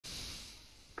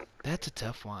That's a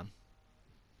tough one.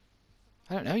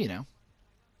 I don't know, you know.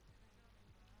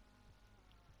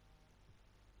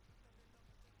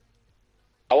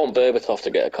 I want Berbatov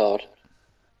to get a card.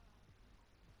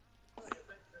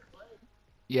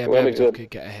 Yeah, It won't be Berbatov good. could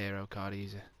get a hero card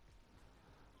easy. It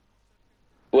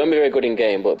won't be very good in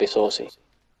game, but it'll be saucy.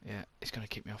 Yeah, it's going to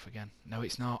kick me off again. No,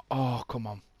 it's not. Oh, come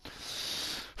on.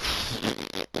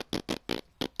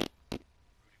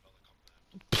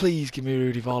 Please give me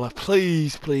Rudy Voller.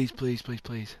 Please, please, please, please,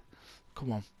 please.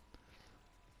 Come on.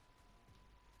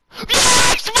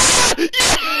 Yes! No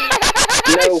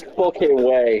Yes! fucking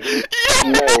way. Yes!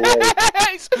 No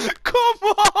way. Come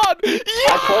on! Yes!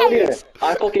 I told you.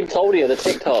 I fucking told you, the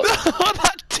TikTok.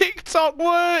 That TikTok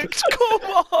works! Come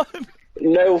on!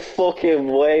 No fucking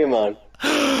way, man.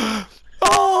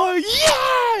 Oh,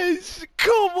 yes!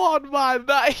 Come on, man.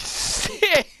 That is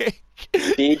sick.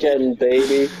 Degen,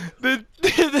 baby. The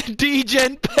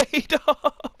degen paid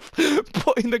off.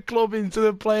 Putting the club into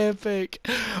the player pick.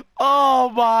 Oh,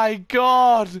 my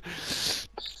God.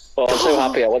 Oh, I'm so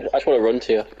happy. I just want to run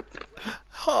to you.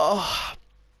 Oh.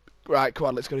 Right, come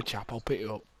on. Let's go to Chap. I'll pick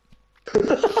you up.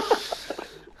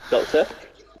 Doctor?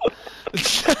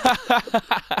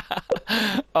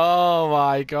 Oh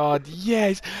my God,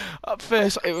 yes! At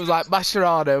first it was like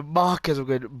Mascherano, Marquez, I'm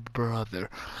going, brother.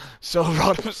 So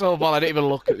well, I didn't even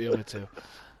look at the other two.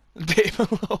 Didn't even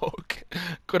look.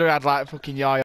 Could have had like fucking Yaya.